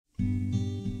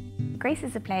Grace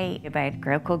is a play about a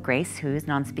girl called Grace who's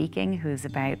non-speaking, who's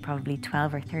about probably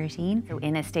 12 or 13. So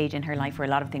in a stage in her life where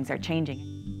a lot of things are changing.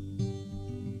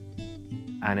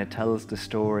 And it tells the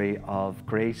story of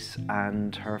Grace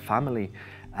and her family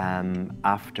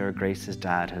after Grace's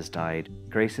dad has died.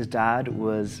 Grace's dad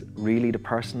was really the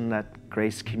person that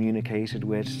Grace communicated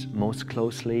with most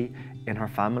closely in her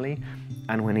family.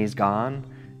 And when he's gone,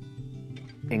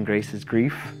 in Grace's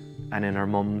grief and in her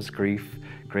mum's grief,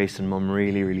 Grace and mum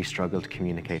really struggled to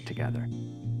communicate together.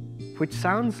 Which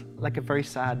sounds like a very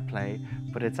sad play,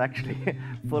 but it's actually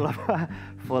full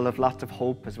of lots of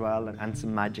hope as well and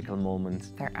some magical moments.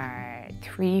 There are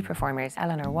 3 performers,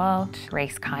 Eleanor Walt,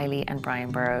 Grace Kiley and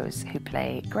Brian Burrows, who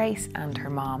play Grace and her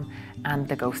mom and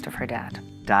the ghost of her dad.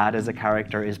 Dad as a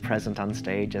character is present on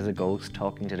stage as a ghost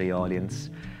talking to the audience,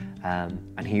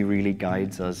 and he really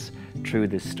guides us through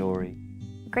this story.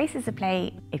 Grace is a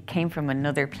play, it came from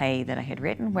another play that I had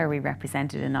written where we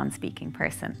represented a non-speaking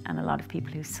person, and a lot of people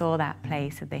who saw that play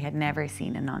said they had never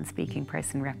seen a non-speaking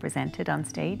person represented on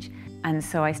stage. And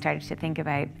so I started to think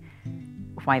about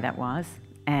why that was,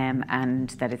 and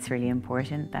that it's really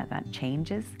important that that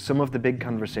changes. Some of the big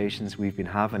conversations we've been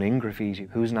having in Graffiti,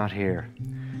 who's not here?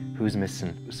 Who's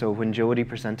missing? So when Jody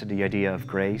presented the idea of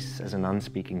Grace as a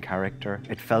non-speaking character,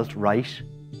 it felt right.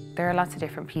 There are lots of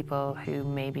different people who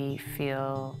maybe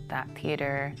feel that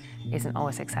theatre isn't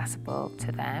always accessible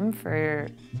to them for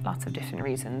lots of different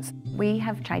reasons. We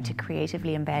have tried to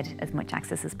creatively embed as much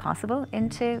access as possible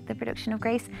into the production of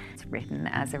Grace. It's written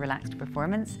as a relaxed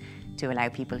performance to allow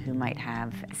people who might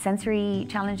have sensory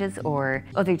challenges or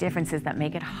other differences that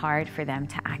make it hard for them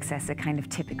to access a kind of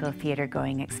typical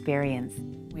theatre-going experience.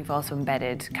 We've also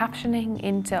embedded captioning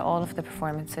into all of the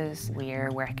performances. We're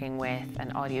working with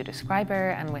an audio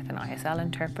describer and with an ISL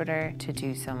interpreter to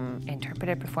do some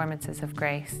interpreted performances of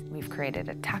Grace. We've created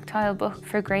a tactile book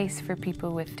for Grace for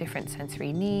people with different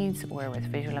sensory needs or with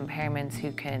visual impairments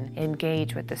who can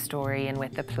engage with the story and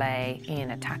with the play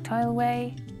in a tactile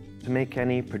way. To make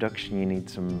any production, you need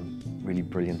some really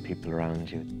brilliant people around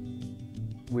you.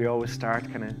 We always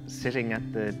start kind of sitting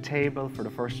at the table for the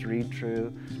first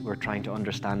read-through. We're trying to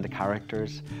understand the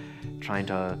characters, trying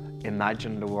to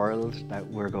imagine the world that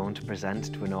we're going to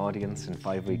present to an audience in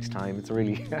 5 weeks' time. It's a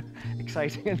really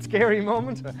exciting and scary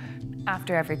moment.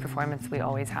 After every performance, we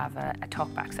always have a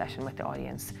talk-back session with the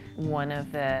audience. One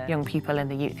of the young people in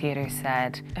the youth theatre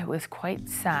said, it was quite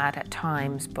sad at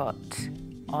times, but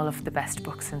all of the best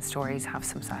books and stories have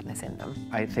some sadness in them.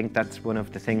 I think that's one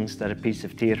of the things that a piece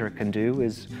of theatre can do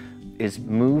is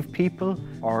move people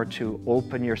or to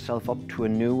open yourself up to a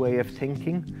new way of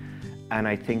thinking. And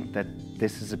I think that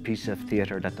this is a piece of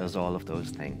theatre that does all of those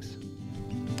things.